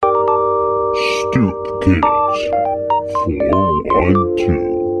412.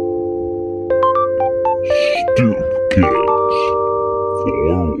 Stoop Kids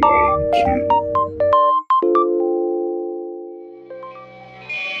 412.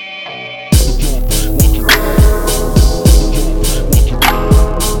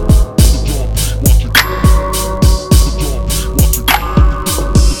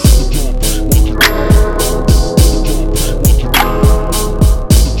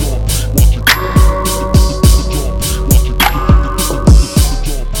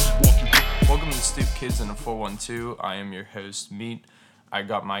 Kids in a 412. I am your host, Meat. I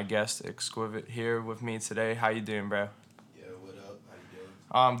got my guest, Exquivit, here with me today. How you doing, bro? Yo, what up? How you doing?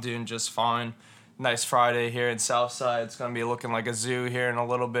 I'm doing just fine. Nice Friday here in Southside. It's gonna be looking like a zoo here in a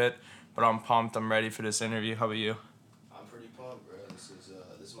little bit, but I'm pumped. I'm ready for this interview. How about you? I'm pretty pumped, bro. This is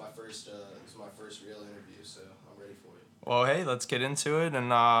my first real interview, so I'm ready for it. Well, hey, let's get into it and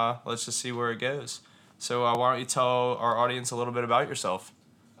let's just see where it goes. So, why don't you tell our audience a little bit about yourself?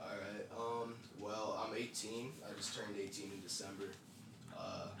 Well, I'm 18. I just turned 18 in December.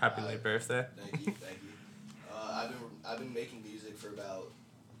 Happy late birthday. Thank you. I've been making music for about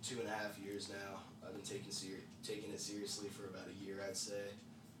 2.5 years now. I've been taking it seriously for about a year, I'd say.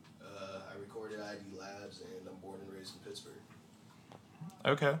 I recorded ID Labs, and I'm born and raised in Pittsburgh.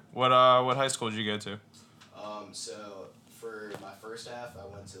 Okay. What high school did you go to? So for my first half, I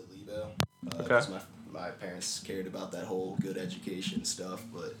went to Lebo. Okay. Because my parents cared about that whole good education stuff,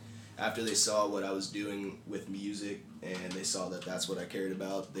 but after they saw what I was doing with music and they saw that that's what I cared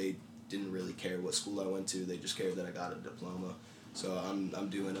about, they didn't really care what school I went to. They just cared that I got a diploma. So I'm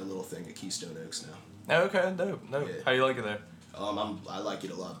doing a little thing at Keystone Oaks now. Okay, dope. Yeah. How you like it there? I like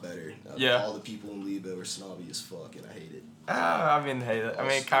it a lot better. Yeah. All the people in Lebo are snobby as fuck, and I hate it.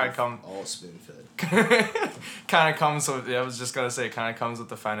 It kind of comes. All spoon fed. Kind of comes with. I was just gonna say, it kind of comes with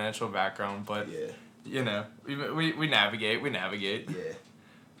the financial background, but Yeah. you know, we navigate. Yeah.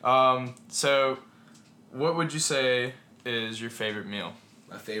 So, what would you say is your favorite meal?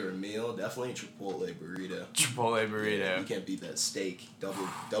 My favorite meal, definitely Chipotle burrito. Chipotle burrito. Yeah, you can't beat that steak.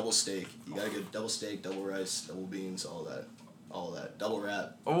 Double steak. You gotta get double steak, double rice, double beans, all that. Double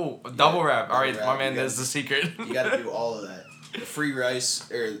wrap. Oh, double wrap. All right, wrap. my man, there's the secret. You gotta do all of that. The free rice,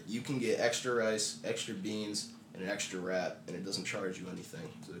 or you can get extra rice, extra beans, and an extra wrap, and it doesn't charge you anything.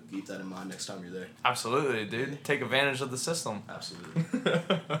 So keep that in mind next time you're there. Absolutely, dude. Yeah. Take advantage of the system. Absolutely.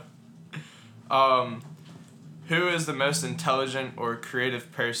 Who is the most intelligent or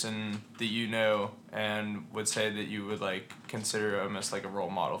creative person that you know and would say that you would consider almost like a role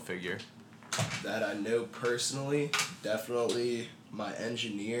model figure? That I know personally, definitely my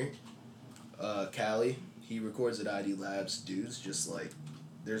engineer, Callie. He records at ID Labs. Dude's just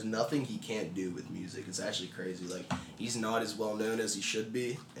there's nothing he can't do with music. It's actually crazy. He's not as well known as he should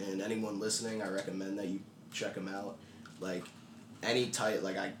be, and anyone listening, I recommend that you check him out. Any type,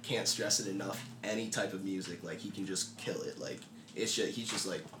 I can't stress it enough, any type of music, he can just kill it. It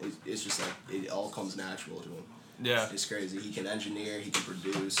all comes natural to him. Yeah. It's crazy. He can engineer, he can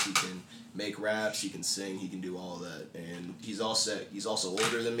produce, he can make raps, he can sing, he can do all of that. And he's also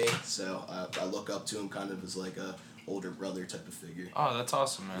older than me, so I look up to him kind of as a older brother type of figure. Oh, that's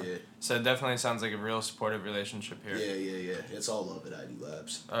awesome, man. Yeah. So it definitely sounds like a real supportive relationship here. Yeah. It's all love at ID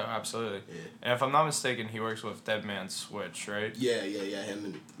Labs. Oh, absolutely. Yeah. And if I'm not mistaken, he works with Dead Man Switch, right? Yeah.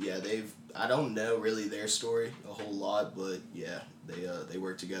 I don't know really their story a whole lot, but yeah, they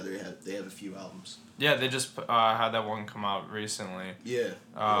work together. They have a few albums. Yeah, they just had that one come out recently. Yeah.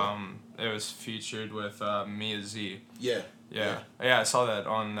 It was featured with Mia Z. Yeah. Yeah, I saw that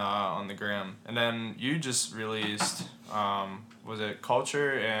on the gram. And then you just released, was it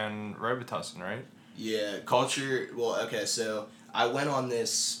Culture and Robitussin, right? Yeah, Culture. Well, okay, so I went on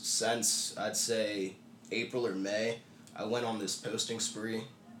this since, I'd say, April or May. I went on this posting spree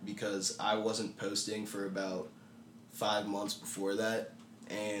because I wasn't posting for about 5 months before that.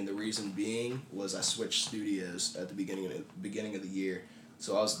 And the reason being was I switched studios at the beginning of the year.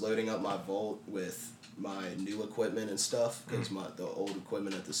 So I was loading up my Vault with my new equipment and stuff because the old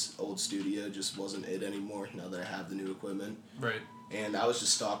equipment at this old studio just wasn't it anymore now that I have the new equipment. Right. And I was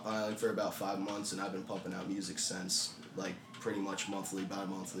just stockpiling for about 5 months, and I've been pumping out music since, pretty much monthly,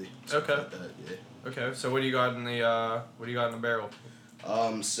 bi-monthly. Okay. Like that, yeah. Okay, so what do you got in the barrel?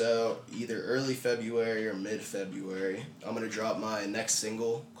 So either early February or mid-February, I'm gonna drop my next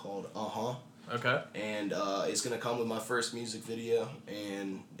single called Uh-huh. Okay. And it's gonna come with my first music video,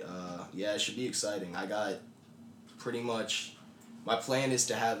 and it should be exciting. I got pretty much, my plan is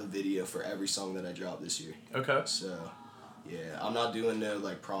to have a video for every song that I drop this year. Okay. So, yeah, I'm not doing no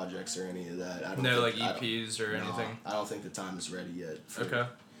projects or any of that. No EPs or anything. I don't think the time is ready yet. Okay.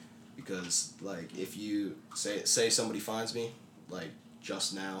 because like if you say somebody finds me like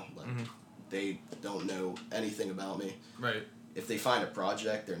just now, like they don't know anything about me. Right. If they find a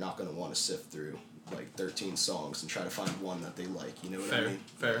project, they're not gonna want to sift through like 13 songs and try to find one that they like. You know what I mean?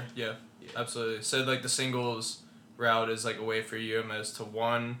 Fair. Yeah. Absolutely. So like the singles route is like a way for you as to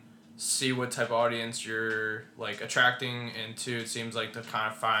one, see what type of audience you're like attracting, and two, it seems like to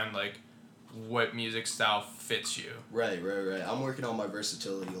kind of find like what music style fits you. Right. I'm working on my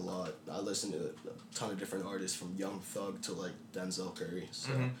versatility a lot. I listen to a ton of different artists from Young Thug to like Denzel Curry.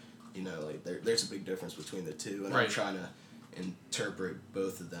 So, you know, like there's a big difference between the two, and I'm trying to interpret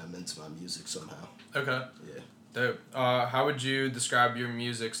both of them into my music somehow. Okay. Yeah. Dope. How would you describe your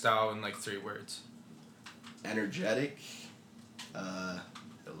music style in like 3 words? Energetic. A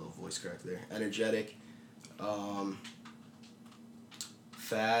little voice crack there. Energetic.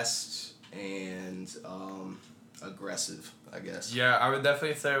 Fast and aggressive, I guess. Yeah, I would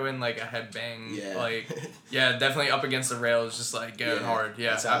definitely throw in like a headbang. Yeah. Like, yeah, definitely up against the rails, just like going hard.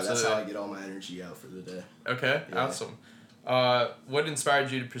 Yeah, absolutely. That's how I get all my energy out for the day. Okay, awesome. What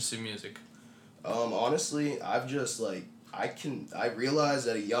inspired you to pursue music? Honestly, I've just like I realized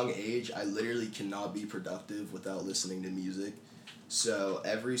at a young age I literally cannot be productive without listening to music. So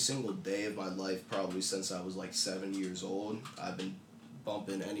every single day of my life, probably since I was like 7 years old, I've been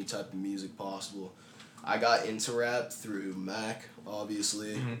bumping any type of music possible. I got into rap through Mac,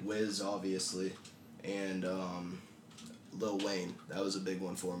 obviously, Wiz, obviously, and Lil Wayne. That was a big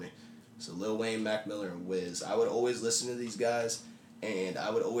one for me. So Lil Wayne, Mac Miller, and Wiz. I would always listen to these guys, and I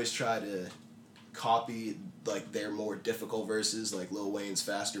would always try to copy like their more difficult verses, like Lil Wayne's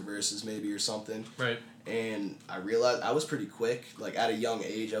faster verses maybe or something. Right. And I realized I was pretty quick, like at a young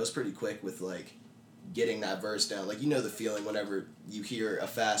age, I was pretty quick with like getting that verse down. Like, you know the feeling whenever you hear a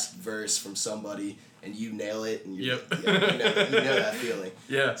fast verse from somebody and you nail it and you know that feeling.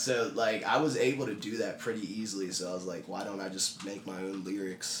 Yeah. So like I was able to do that pretty easily, so I was like, why don't I just make my own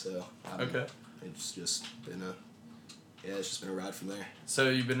lyrics? So it's just been a ride from there. So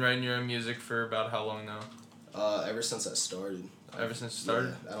you've been writing your own music for about how long now? Ever since I started. Ever since you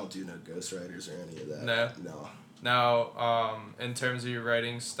started? Yeah, I don't do no ghostwriters or any of that. No. No. Now, in terms of your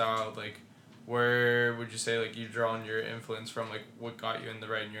writing style, like, where would you say like you drawn your influence from? Like, what got you into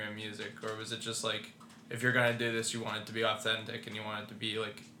writing your own music, or was it just like, if you're gonna do this, you want it to be authentic and you want it to be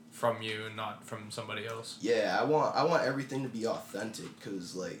like from you and not from somebody else? Yeah, I want everything to be authentic,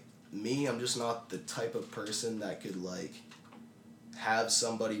 cause like me, I'm just not the type of person that could like have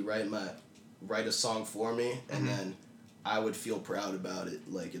somebody write a song for me and then I would feel proud about it.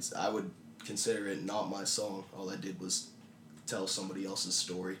 Like I would consider it not my song. All I did was tell somebody else's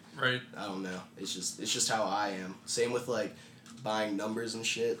story. Right. I don't know. It's just how I am. Same with like buying numbers and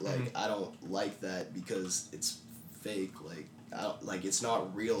shit. Like I don't like that because it's fake. Like it's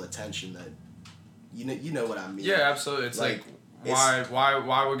not real attention that you know what I mean. Yeah, absolutely. It's like why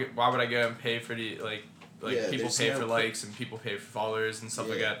would I go and pay for the like people pay for likes and people pay for followers and stuff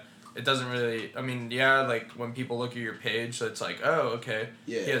like that. It doesn't really, I mean, like when people look at your page, so it's like, oh, okay,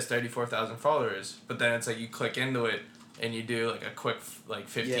 he has 34,000 followers, but then it's like you click into it and you do like a quick like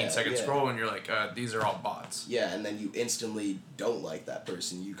 15-second scroll and you're like, these are all bots. Yeah, and then you instantly don't like that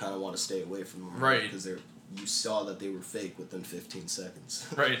person. You kind of want to stay away from them. Right. Because you saw that they were fake within 15 seconds.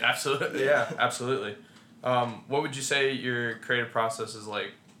 Right, absolutely. Yeah, absolutely. What would you say your creative process is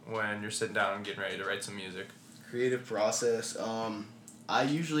like when you're sitting down and getting ready to write some music? Creative process, I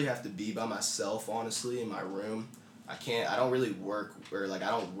usually have to be by myself, honestly, in my room. I don't really work, or like I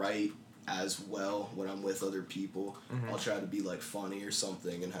don't write as well when I'm with other people. I'll try to be like funny or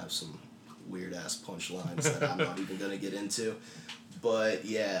something and have some weird ass punchlines that I'm not even gonna get into. But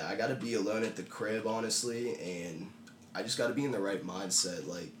yeah, I gotta be alone at the crib, honestly, and I just gotta be in the right mindset.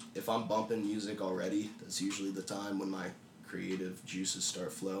 Like, if I'm bumping music already, that's usually the time when my creative juices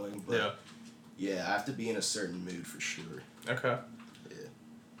start flowing. But yeah, I have to be in a certain mood for sure. Okay. Yeah.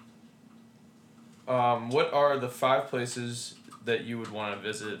 What are the 5 places that you would want to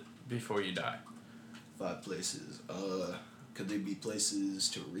visit before you die? 5 places. Could they be places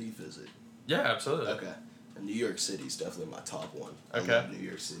to revisit? Yeah, absolutely. Okay. And New York City's definitely my top one. Okay. I love New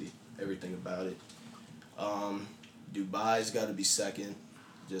York City. Everything about it. Dubai's got to be second,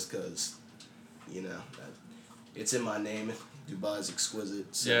 just because, it's in my name. Dubai's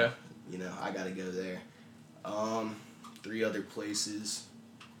exquisite. So, I got to go there. 3 other places.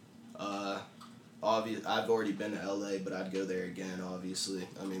 I've already been to LA, but I'd go there again, obviously.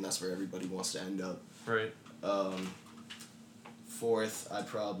 I mean, that's where everybody wants to end up. Right. 4th, I'd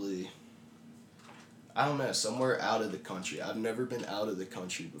probably, I don't know, somewhere out of the country. I've never been out of the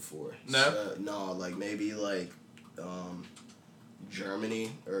country before. No? So, no, like maybe like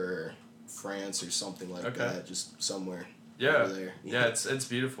Germany or France or something like that. Just somewhere. Yeah. Over there. Yeah, it's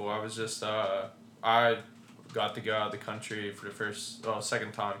beautiful. I was just I got to go out of the country for the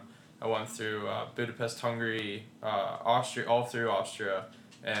second time. I went through Budapest, Hungary, Austria, all through Austria,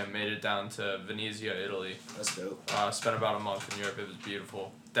 and made it down to Venezia, Italy. That's dope. Spent about a month in Europe. It was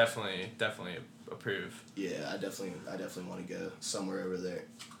beautiful. Definitely approve. Yeah, I definitely want to go somewhere over there.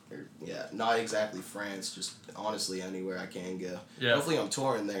 Or, yeah, not exactly France, just honestly anywhere I can go. Yeah. Hopefully I'm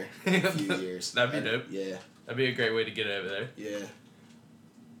touring there in a few years. That'd be dope. Yeah. That'd be a great way to get over there. Yeah.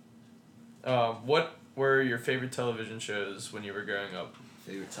 What were your favorite television shows when you were growing up?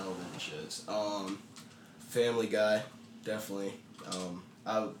 Favorite television shows? Family Guy, definitely.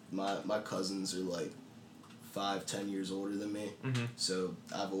 My cousins are like 5-10 years older than me, so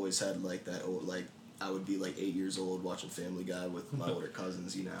I've always had like that old, like I would be like 8 years old watching Family Guy with my older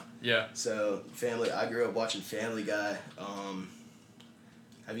cousins, you know. Yeah. So I grew up watching Family Guy.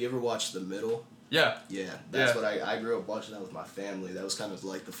 Have you ever watched The Middle? Yeah. Yeah, that's what I grew up watching that with my family. That was kind of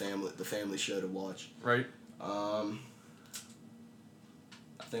like the family show to watch. Right. I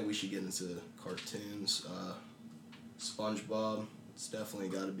think we should get into cartoons. SpongeBob, it's definitely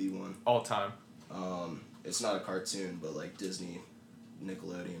got to be one. All time. It's not a cartoon, but like Disney,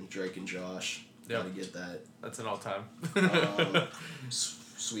 Nickelodeon, Drake and Josh. Yep. Gotta get that. That's an all time.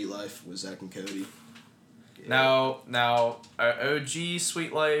 Sweet Life with Zach and Cody. Yeah. Now, OG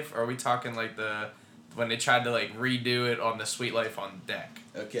Sweet Life, or are we talking like when they tried to like redo it on the Sweet Life on deck?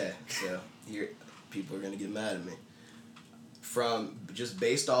 Okay, so here, people are gonna get mad at me. From just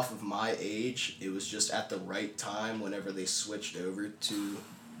based off of my age, it was just at the right time whenever they switched over to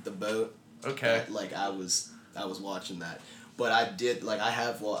the boat. Okay. Like I was watching that, but I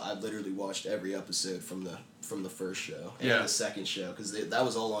literally watched every episode from the first show and the second show because that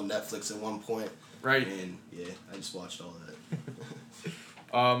was all on Netflix at one point. Right. And yeah, I just watched all of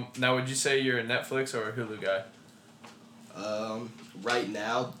that. Now would you say you're a Netflix or a Hulu guy? Right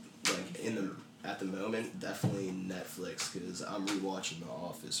now, like at the moment, definitely Netflix because I'm rewatching The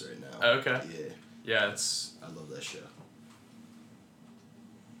Office right now. Okay. Yeah. Yeah, I love that show.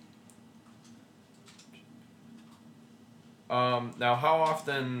 Now, how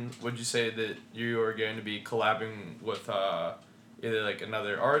often would you say that you are going to be collabing with either like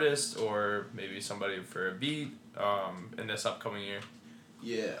another artist or maybe somebody for a beat in this upcoming year?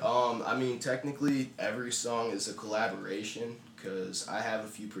 Yeah, I mean, technically, every song is a collaboration because I have a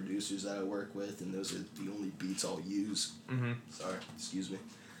few producers that I work with, and those are the only beats I'll use. Mm-hmm. Sorry, excuse me.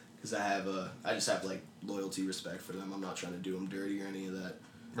 Because I just have, like, loyalty, respect for them. I'm not trying to do them dirty or any of that.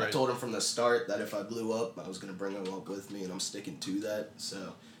 Right. I told them from the start that if I blew up, I was going to bring them up with me, and I'm sticking to that.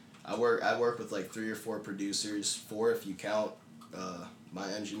 So, I work with, like, 3 or 4 producers, 4 if you count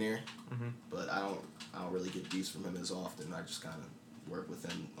my engineer. Mm-hmm. But I don't really get beats from him as often. I just kind of work with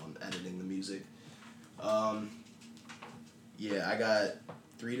him on editing the music. Yeah, I got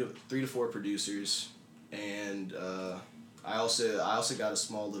 3 to 4 producers, and I also got a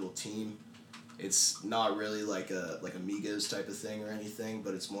small little team. It's not really like a Migos type of thing or anything,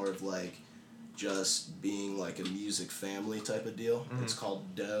 but it's more of like just being like a music family type of deal. Mm-hmm. It's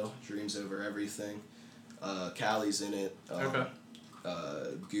called Doe, Dreams Over Everything. Callie's in it. Okay.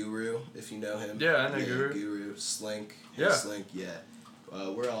 Guru, if you know him. Yeah, I know Guru. Guru, Slink. Yeah. Slink, yeah.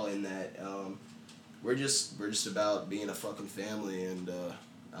 We're all in that. We're just about being a fucking family and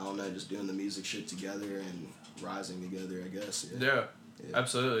I don't know, just doing the music shit together and rising together, I guess. Yeah.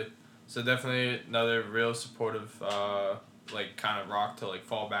 Absolutely. So definitely another real supportive like kind of rock to like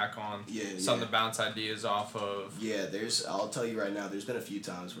fall back on. Yeah. Something to bounce ideas off of. Yeah, I'll tell you right now, there's been a few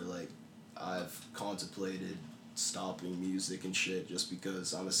times where like I've contemplated stopping music and shit just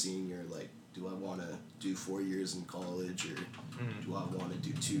because I'm a senior. Like, do I want to do 4 years in college or do I want to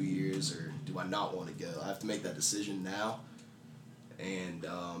do 2 years or do I not want to go? I have to make that decision now, and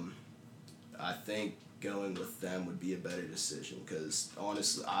I think going with them would be a better decision because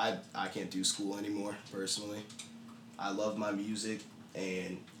honestly, I can't do school anymore personally. I love my music,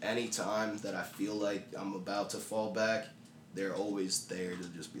 and any time that I feel like I'm about to fall back, they're always there to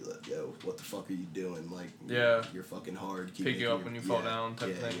just be like, yo, what the fuck are you doing? Like, you're fucking hard. Pick you up when you fall down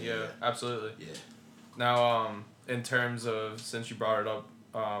type thing. Yeah, absolutely. Yeah. Now, in terms of, since you brought it up,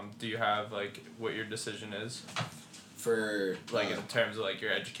 do you have, like, what your decision is? For... Like, in terms of, like,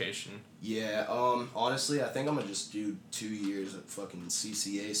 your education? Yeah, honestly, I think I'm gonna just do 2 years at fucking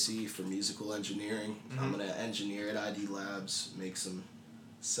CCAC for musical engineering. Mm-hmm. I'm gonna engineer at ID Labs, make some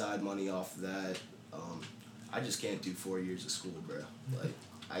side money off of that. I just can't do 4 years of school, bro. Like,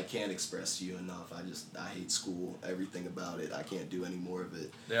 I can't express to you enough. I hate school, everything about it. I can't do any more of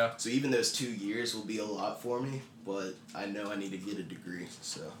it. Yeah. So even those 2 years will be a lot for me, but I know I need to get a degree,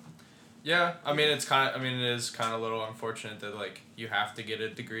 so. Yeah, I mean it is kind of a little unfortunate that like you have to get a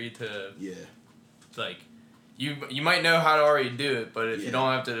degree to. Yeah. Like, you might know how to already do it, but if Yeah. you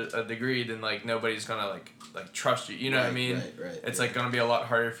don't have a degree, then like nobody's gonna like trust you. You know what I mean? Right. It's like gonna be a lot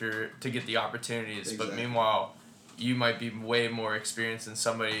harder to get the opportunities. Exactly. But meanwhile, you might be way more experienced than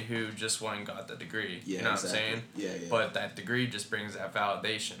somebody who just went and got the degree. Yeah, you know exactly. what I'm saying? Yeah. But that degree just brings that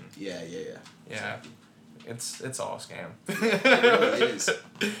validation. Yeah. Exactly. It's all a scam. It really is.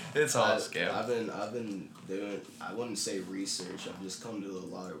 It's all a scam. I've been doing, I wouldn't say research. I've just come to a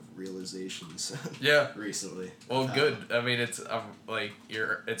lot of realizations. Yeah. Recently. Well, good. I mean, it's like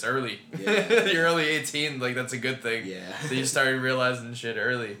it's early. Yeah. You're only 18. Like that's a good thing. Yeah. So you started realizing shit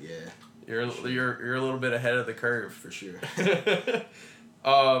early. Yeah. You're a little bit ahead of the curve. For sure.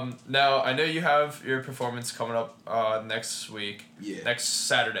 Now I know you have your performance coming up next week. Yeah. Next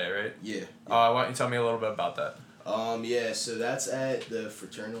Saturday, right? Yeah. Why don't you tell me a little bit about that? Yeah, so that's at the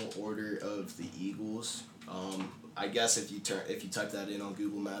Fraternal Order of the Eagles. I guess if you type that in on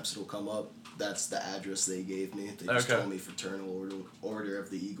Google Maps, it'll come up. That's the address they gave me. They just told me Fraternal Order of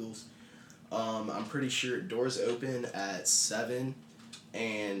the Eagles. I'm pretty sure doors open at 7,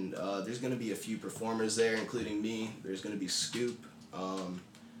 and there's gonna be a few performers there, including me. There's gonna be Scoop.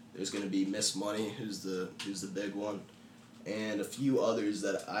 There's gonna be Miss Money, who's the big one, and a few others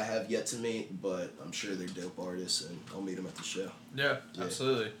that I have yet to meet, but I'm sure they're dope artists, and I'll meet them at the show. Yeah,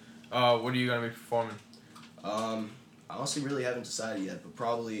 absolutely. What are you gonna be performing? I honestly really haven't decided yet, but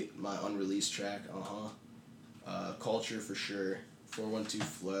probably my unreleased track, Culture for sure, 412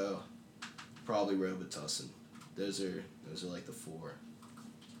 Flow, probably Robitussin. Those are like the four.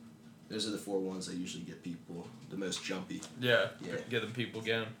 Those are the 4 ones that usually get people the most jumpy. Yeah. Get them people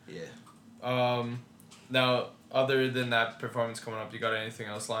again. Yeah. Now, other than that performance coming up, you got anything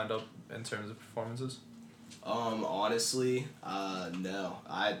else lined up in terms of performances? Honestly, no.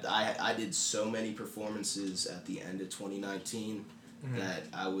 I did so many performances at the end of 2019 that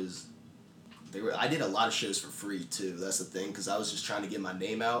I did a lot of shows for free too. That's the thing, because I was just trying to get my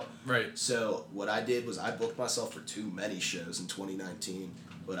name out. Right. So what I did was I booked myself for too many shows in 2019,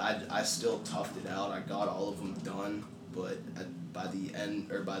 but I still toughed it out. I got all of them done, but by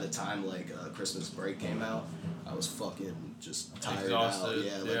the time like Christmas break came out, I was fucking just tired exhausted. out.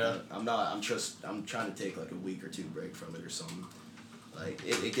 Yeah, like I'm trying to take like a week or 2 break from it or something. Like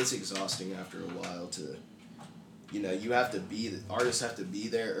it gets exhausting after a while to, artists have to be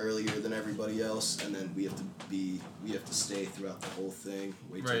there earlier than everybody else, and then we have to stay throughout the whole thing,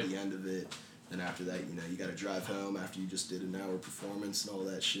 wait till the end of it. Then after that, you gotta drive home after you just did an hour performance and all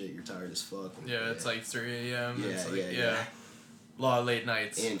that shit. You're tired as fuck. It's like 3 a.m. Yeah. A lot of late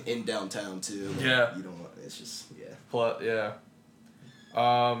nights. In downtown too. Like, you don't want. It's just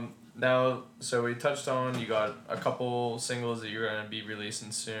Now, so we touched on you got a couple singles that you're gonna be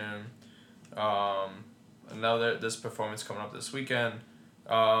releasing soon. This performance coming up this weekend.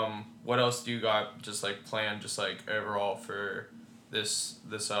 What else do you got just like planned, just like overall for this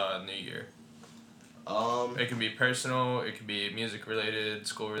new year? It can be personal, it can be music related,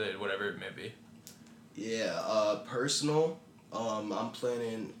 school related, whatever it may be. Yeah, personal. I'm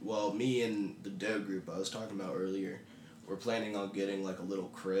planning. Well, me and the Doe group I was talking about earlier, we're planning on getting like a little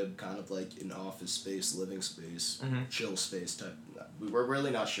crib, kind of like an office space, living space, chill space type. We're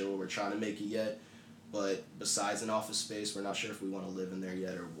really not sure what we're trying to make it yet, but besides an office space, we're not sure if we want to live in there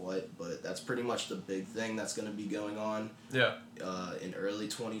yet or what. But that's pretty much the big thing that's going to be going on. Yeah. In early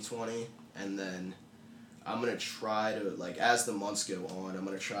 2020, and then I'm gonna try to, like, as the months go on, I'm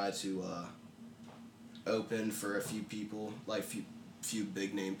gonna try to open for a few people, like few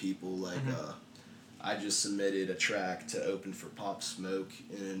big name people. Like I just submitted a track to open for Pop Smoke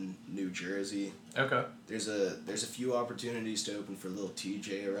in New Jersey. Okay. There's a few opportunities to open for Lil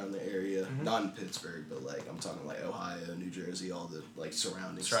TJ around the area, not in Pittsburgh, but like I'm talking like Ohio, New Jersey, all the like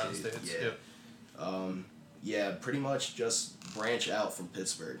surrounding states. Yeah. Yep. Yeah, pretty much just branch out from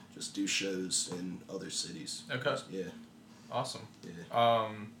Pittsburgh. Just do shows in other cities. Okay. Yeah. Awesome.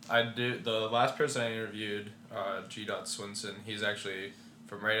 Yeah. The last person I interviewed, G. Swinson, he's actually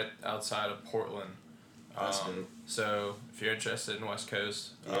from right outside of Portland. That's good. So if you're interested in West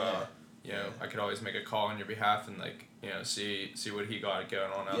Coast, I could always make a call on your behalf and like, see what he got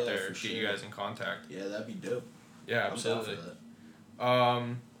going on out there, get you guys in contact. Yeah, that'd be dope. Yeah, absolutely.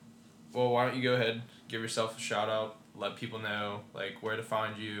 Well, why don't you go ahead, give yourself a shout out, let people know like where to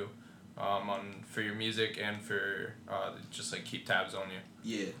find you, for your music and for just like keep tabs on you.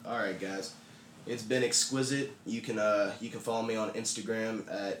 Yeah. All right, guys. It's been Exquisite. You can follow me on Instagram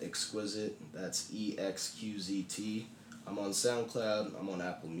at Exquisite. That's EXQZT. I'm on SoundCloud. I'm on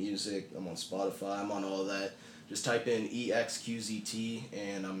Apple Music. I'm on Spotify. I'm on all that. Just type in EXQZT,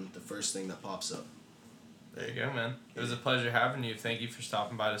 and I'm the first thing that pops up. There you go, man. It was a pleasure having you. Thank you for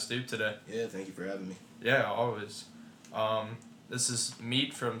stopping by the Stoop today. Yeah, thank you for having me. Yeah, always. This is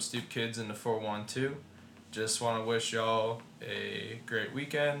Meat from Stoop Kids in the 412. Just want to wish y'all a great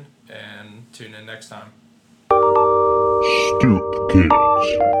weekend and tune in next time. Stoop Kids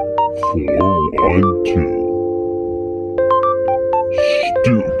 412.